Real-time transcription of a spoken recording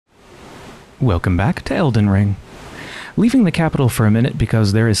Welcome back to Elden Ring. Leaving the capital for a minute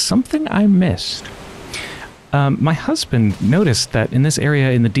because there is something I missed. My husband noticed that in this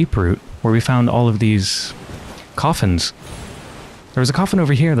area in the Deep Root, where we found all of these coffins, there was a coffin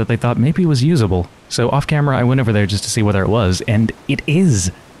over here that they thought maybe was usable. So off camera I went over there just to see whether it was, and it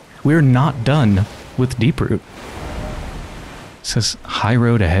is! We're not done with Deep Root. It says high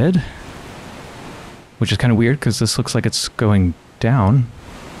road ahead, which is kind of weird because this looks like it's going down.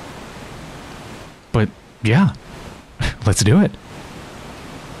 But yeah, let's do it.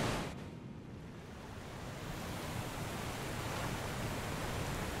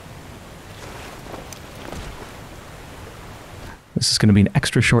 This is going to be an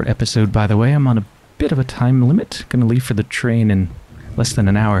extra short episode, by the way. I'm on a bit of a time limit. Going to leave for the train in less than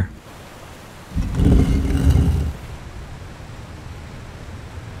an hour.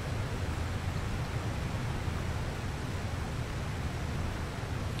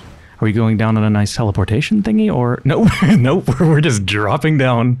 Are we going down on a nice teleportation thingy, or no? Nope, we're just dropping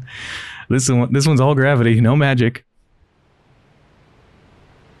down. This one's all gravity, no magic.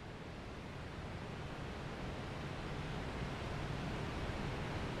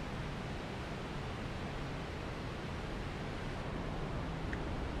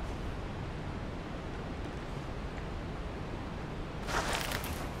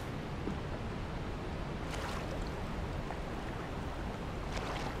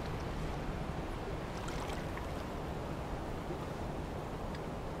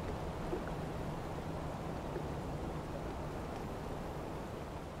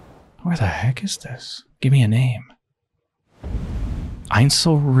 Where the heck is this? Give me a name.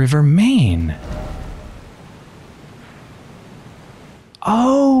 Einsel River, Maine.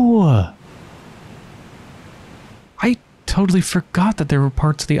 Oh! I totally forgot that there were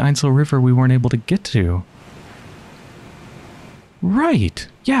parts of the Einsel River we weren't able to get to. Right.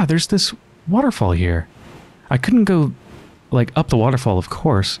 Yeah, there's this waterfall here. I couldn't go, like, up the waterfall, of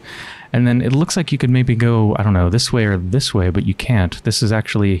course. And then it looks like you could maybe go, I don't know, this way or this way, but you can't. This is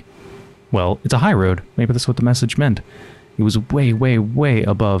actually... well, it's a high road. Maybe that's what the message meant. It was way, way, way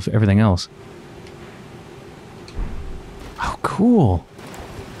above everything else. Oh, cool.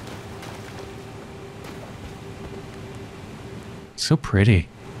 So pretty.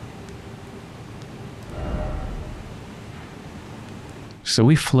 So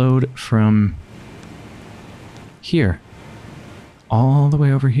we flowed from here all the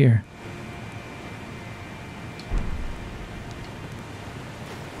way over here.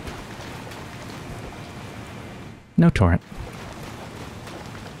 No torrent.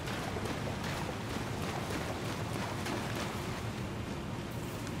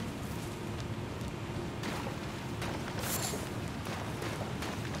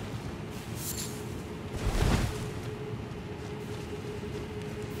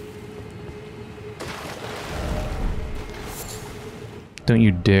 Don't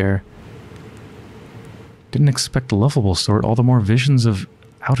you dare. Didn't expect a lovable sort, all the more visions of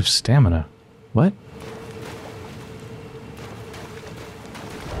out of stamina. What?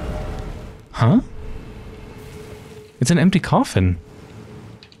 Huh? It's an empty coffin.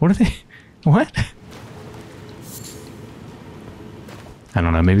 What are they... what? I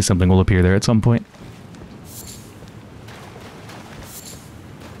don't know, maybe something will appear there at some point.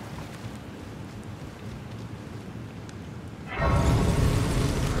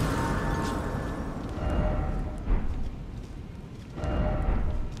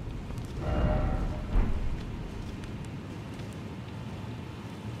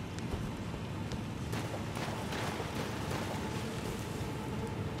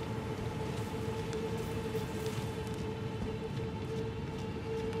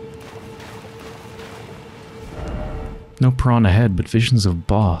 No prawn ahead, but visions of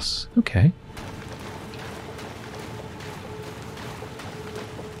boss. Okay.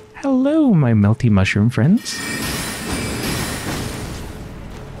 Hello, my melty mushroom friends.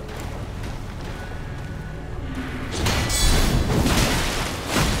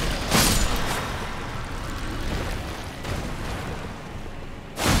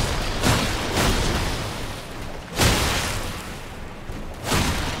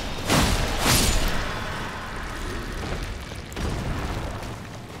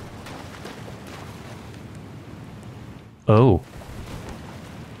 Oh.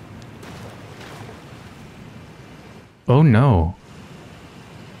 Oh no.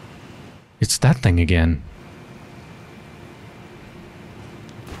 It's that thing again.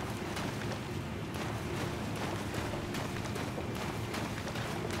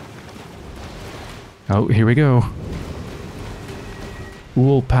 Oh, here we go.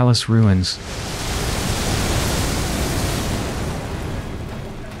 Uhl Palace Ruins.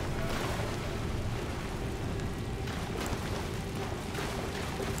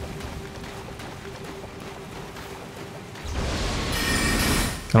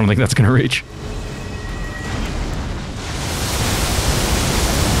 I don't think that's gonna reach.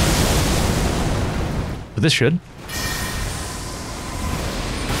 But this should.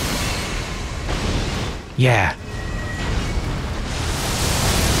 Yeah.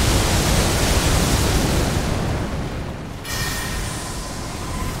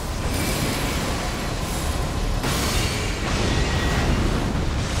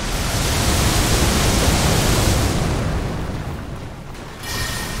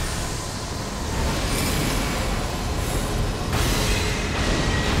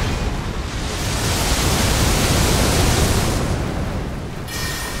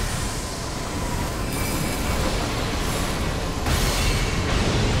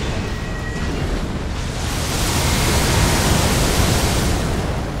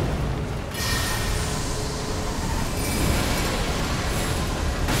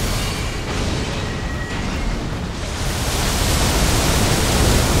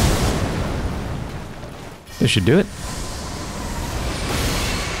 This should do it.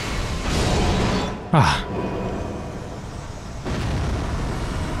 Ah.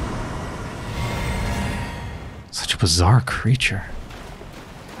 Such a bizarre creature.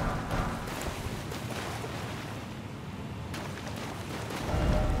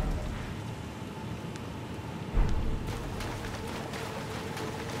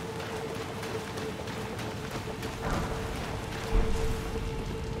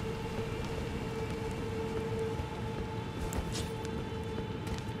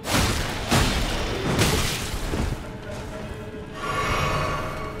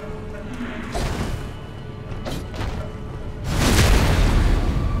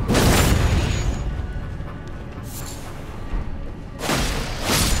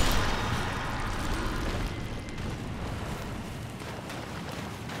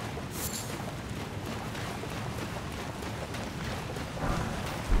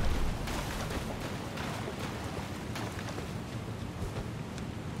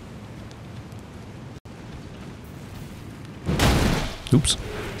 Oops.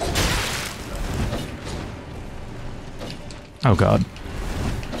 Oh god.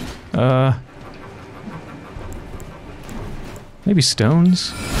 Maybe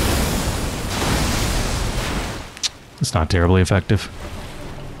stones? It's not terribly effective.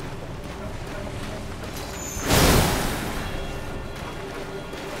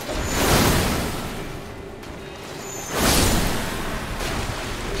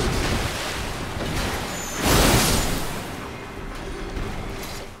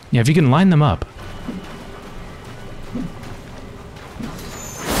 Yeah, if you can line them up,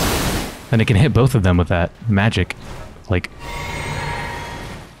 then it can hit both of them with that magic, like,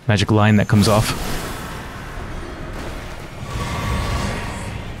 magic line that comes off.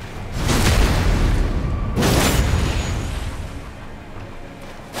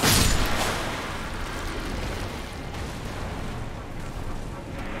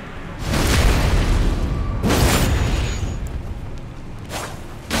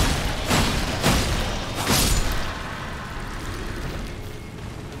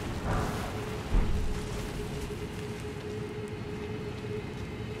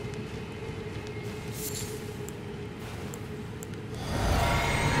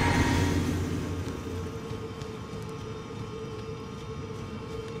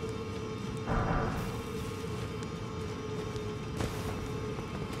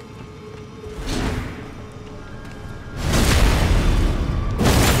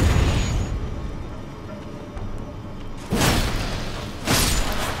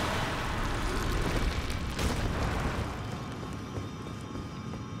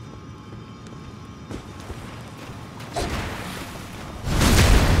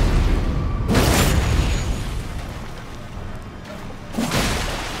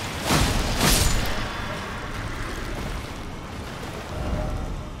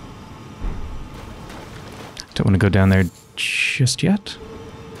 Don't want to go down there just yet.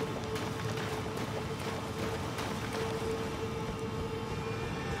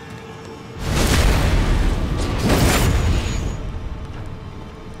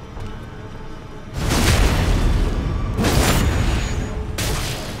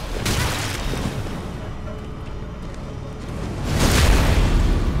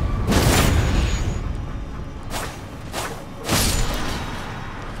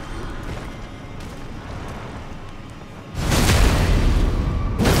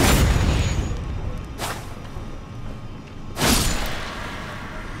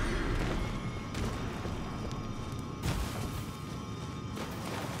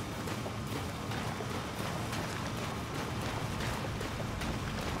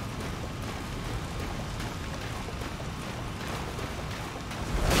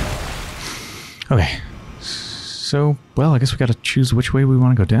 Okay. So, well, I guess we gotta choose which way we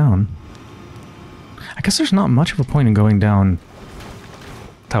want to go down. I guess there's not much of a point in going down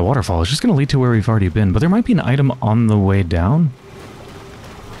that waterfall. It's just gonna lead to where we've already been, but there might be an item on the way down.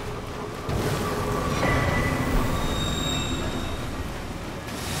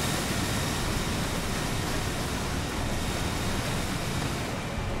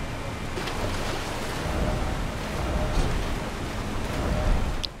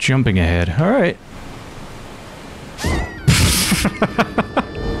 Jumping ahead. Alright.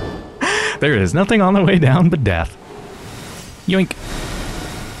 There is nothing on the way down but death. Yoink.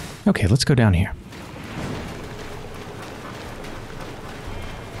 Okay, let's go down here.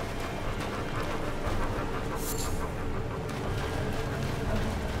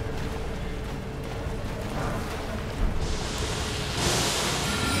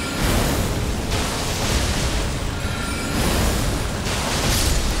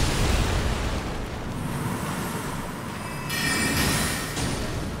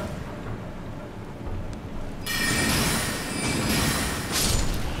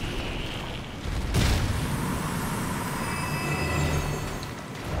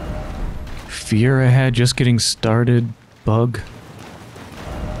 Fear ahead, just getting started, bug.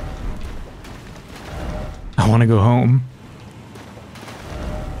 I want to go home.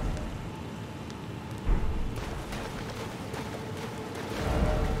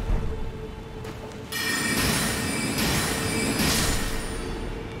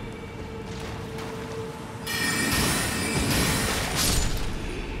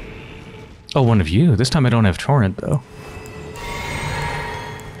 Oh, one of you. This time I don't have torrent, though.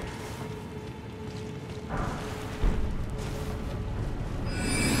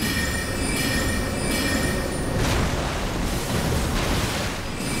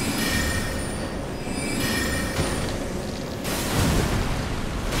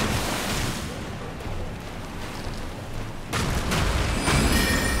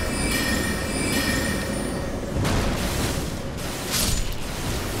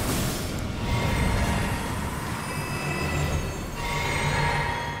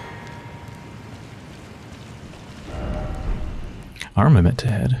 Armament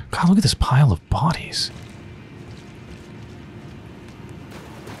ahead. God, look at this pile of bodies.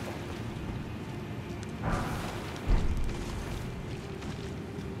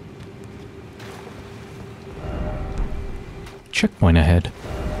 Checkpoint ahead.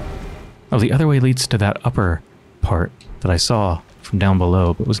 Oh, the other way leads to that upper part that I saw from down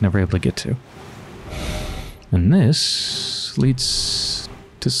below, but was never able to get to. And this leads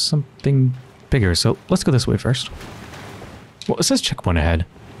to something bigger, so let's go this way first. Well, it says checkpoint ahead.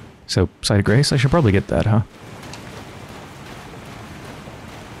 So, Site of Grace? I should probably get that, huh?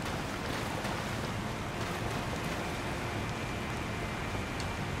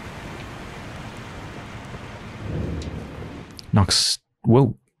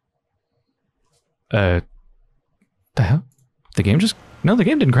 Whoa. The hell? The game just... No, the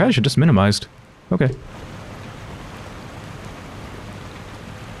game didn't crash, it just minimized. Okay.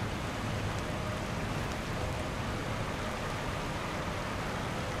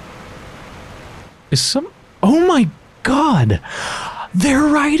 Is some... Oh my god! They're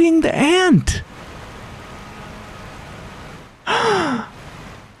riding the ant!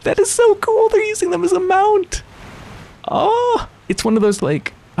 That is so cool! They're using them as a mount! Oh! It's one of those,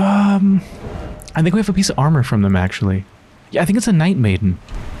 like... I think we have a piece of armor from them, actually. Yeah, I think it's a Night Maiden.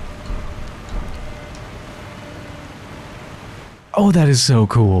 Oh, that is so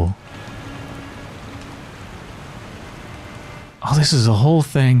cool. Oh, this is a whole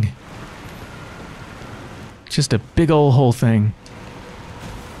thing. Just a big ol' whole thing.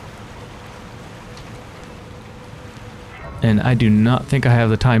 And I do not think I have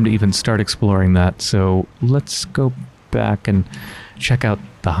the time to even start exploring that, so let's go back and check out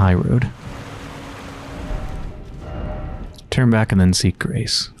the high road. Turn back and then seek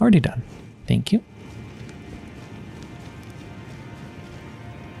grace. Already done. Thank you.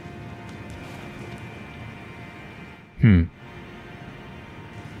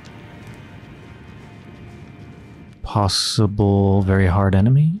 Possible very hard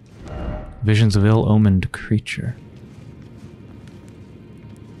enemy? Visions of ill-omened creature.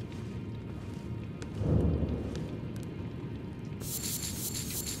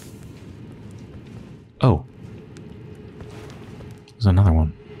 Oh. There's another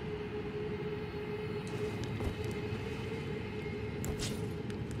one.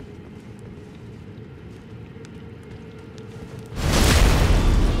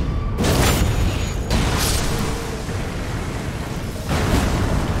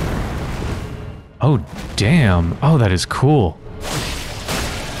 Oh, damn. Oh, that is cool.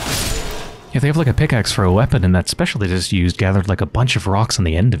 Yeah, they have like a pickaxe for a weapon, and that special they just used gathered like a bunch of rocks on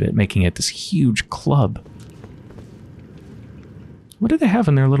the end of it, making it this huge club. What do they have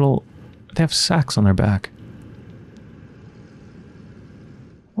in their little... They have sacks on their back.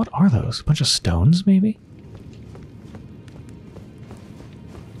 What are those? A bunch of stones, maybe?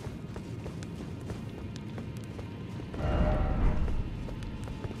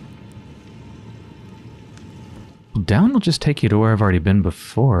 Down will just take you to where I've already been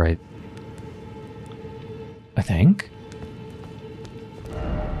before, I think.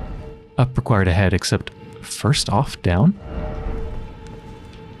 Up required ahead, except first off, down?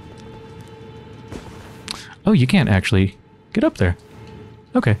 Oh, you can't actually get up there.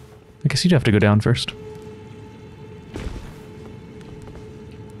 Okay, I guess you'd have to go down first.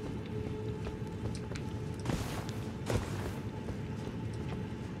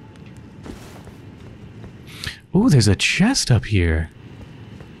 Ooh, there's a chest up here.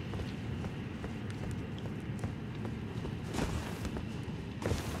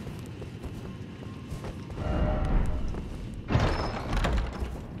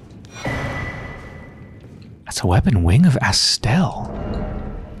 That's a weapon wing of Astel.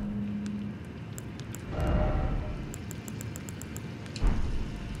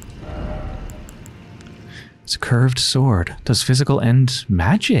 It's a curved sword. Does physical and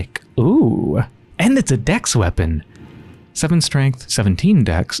magic. Ooh. And it's a dex weapon. 7 strength, 17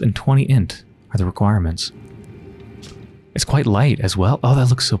 dex, and 20 int are the requirements. It's quite light as well. Oh, that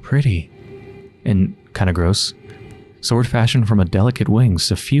looks so pretty. And kind of gross. Sword fashioned from a delicate wing,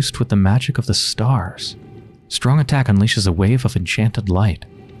 suffused with the magic of the stars. Strong attack unleashes a wave of enchanted light.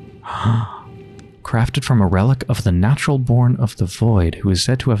 Crafted from a relic of the natural born of the void, who is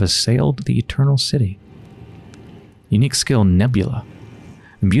said to have assailed the eternal city. Unique skill, Nebula.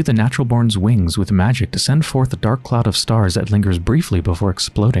 Imbue the natural born's wings with magic to send forth a dark cloud of stars that lingers briefly before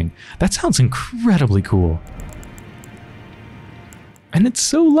exploding. That sounds incredibly cool. And it's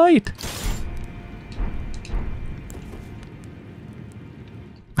so light.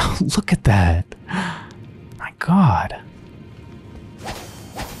 Oh, look at that. My God.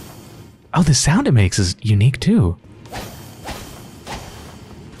 Oh, the sound it makes is unique too.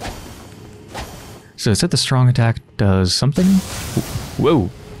 So it said the strong attack does something.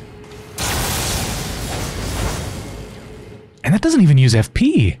 Whoa. And that doesn't even use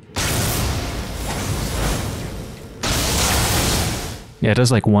FP. Yeah, it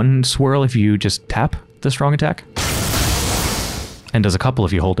does like 1 swirl if you just tap the strong attack. And does a couple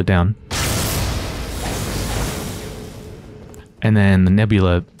if you hold it down. And then the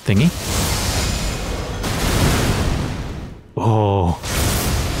nebula thingy. Oh.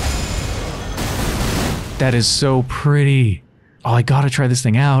 That is so pretty. Oh, I gotta try this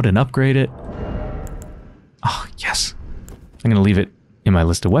thing out and upgrade it. Oh, yes. I'm gonna leave it in my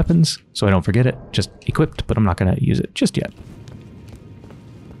list of weapons so I don't forget it. Just equipped, but I'm not gonna use it just yet.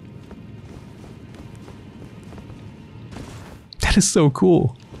 That is so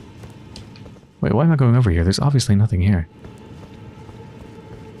cool. Wait, why am I going over here? There's obviously nothing here.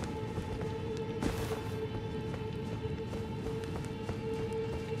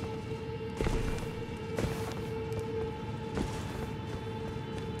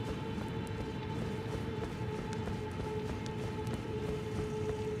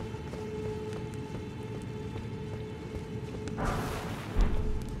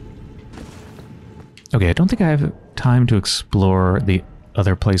 Okay, I don't think I have time to explore the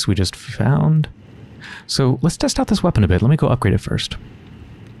other place we just found. So let's test out this weapon a bit. Let me go upgrade it first.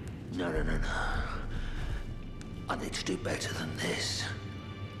 No. I need to do better than this.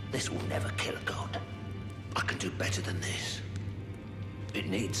 This will never kill a god. I can do better than this. It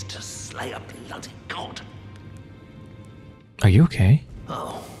needs to slay a bloody god. Are you okay?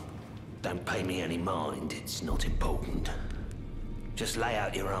 Oh, don't pay me any mind. It's not important. Just lay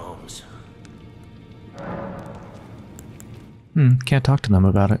out your arms. Can't talk to them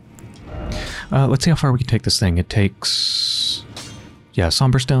about it. Let's see how far we can take this thing. It takes... yeah,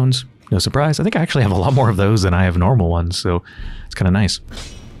 somber stones. No surprise. I think I actually have a lot more of those than I have normal ones, so it's kind of nice.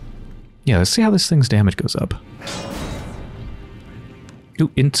 Yeah, let's see how this thing's damage goes up.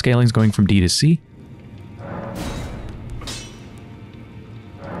 Ooh, int scaling's going from D to C.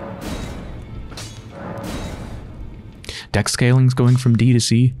 Dex scaling's going from D to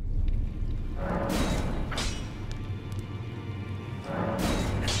C.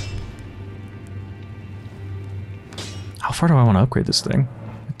 How far do I want to upgrade this thing?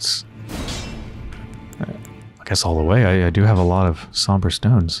 It's... I guess all the way. I do have a lot of somber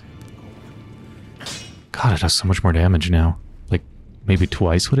stones. God, it does so much more damage now. Like, maybe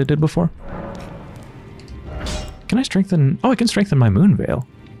twice what it did before? Can I strengthen... oh, I can strengthen my moon veil.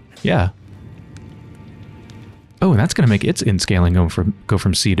 Yeah. Oh, and that's going to make its in-scaling go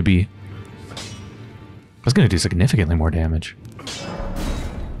from C to B. That's going to do significantly more damage.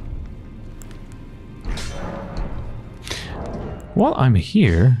 While I'm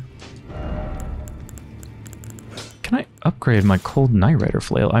here, can I upgrade my Cold Night Rider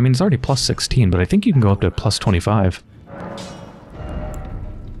Flail? I mean, it's already plus 16, but I think you can go up to plus 25.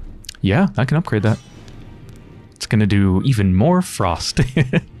 Yeah, I can upgrade that. It's going to do even more frost.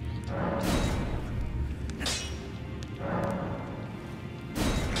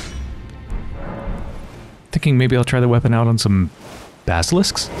 Thinking maybe I'll try the weapon out on some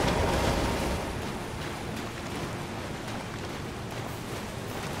basilisks.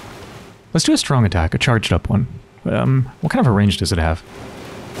 Let's do a strong attack, a charged up one. What kind of a range does it have?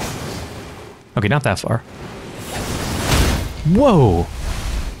 Okay, not that far. Whoa!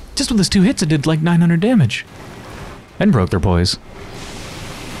 Just with those 2 hits, it did like 900 damage. And broke their poise.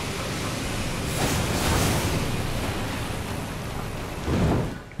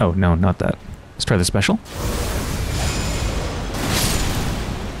 Oh, no, not that. Let's try the special.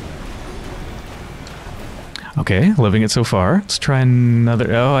 Okay, loving it so far. Let's try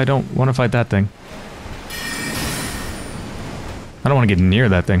another... Oh, I don't want to fight that thing. I don't want to get near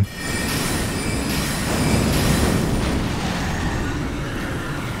that thing.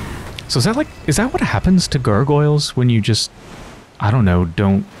 So is that like... Is that what happens to gargoyles when you just... I don't know,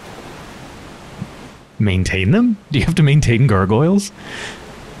 don't... maintain them? Do you have to maintain gargoyles?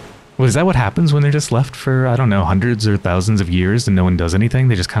 Well, is that what happens when they're just left for, I don't know, hundreds or thousands of years and no one does anything?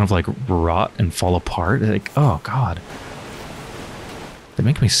 They just kind of like rot and fall apart? Like, oh god. They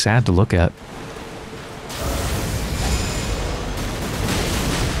make me sad to look at.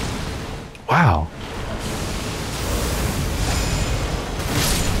 Wow.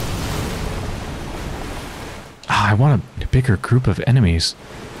 I want a bigger group of enemies.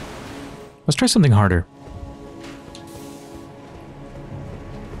 Let's try something harder.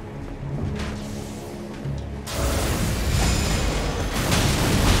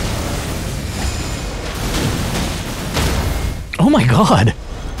 Oh my god!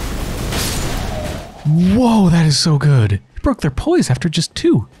 Whoa, that is so good. It broke their poise after just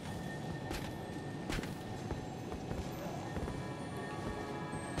 2.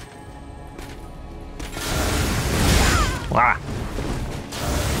 Wow.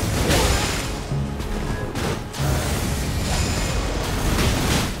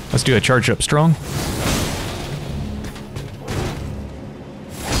 Let's do a charge up strong.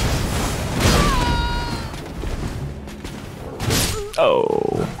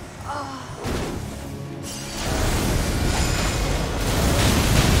 Oh.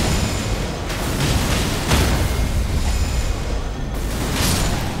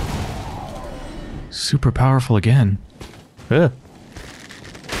 Super powerful again. Ugh.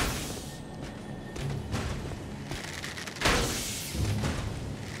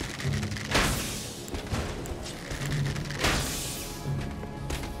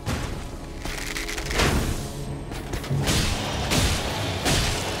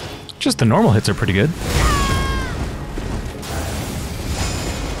 Just the normal hits are pretty good.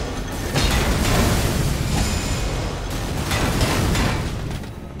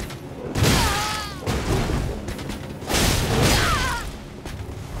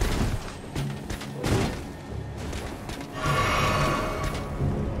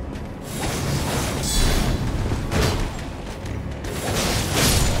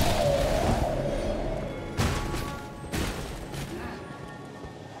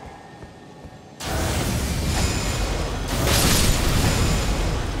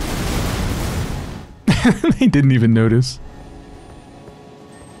 They didn't even notice.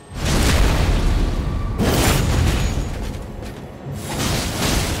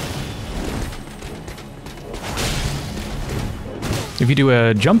 If you do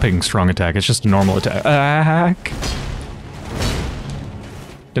a jumping strong attack, it's just a normal attack.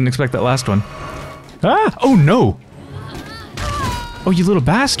 Didn't expect that last one. Ah! Oh no! Oh, you little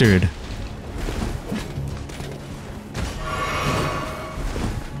bastard!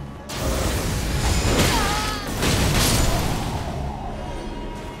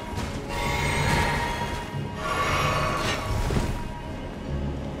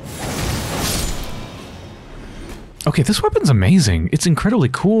 Okay, this weapon's amazing. It's incredibly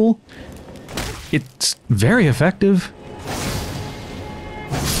cool. It's very effective.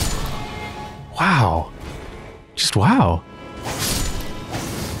 Wow. Just wow.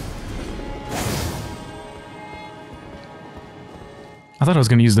 I thought I was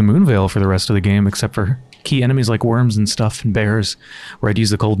going to use the Moon Veil for the rest of the game, except for key enemies like worms and stuff and bears, where I'd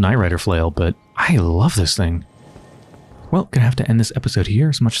use the Cold Night Rider Flail, but I love this thing. Well, gonna have to end this episode here,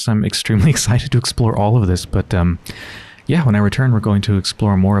 as much as I'm extremely excited to explore all of this. But yeah, when I return, we're going to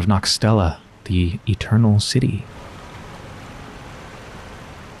explore more of Nokstella, the Eternal City.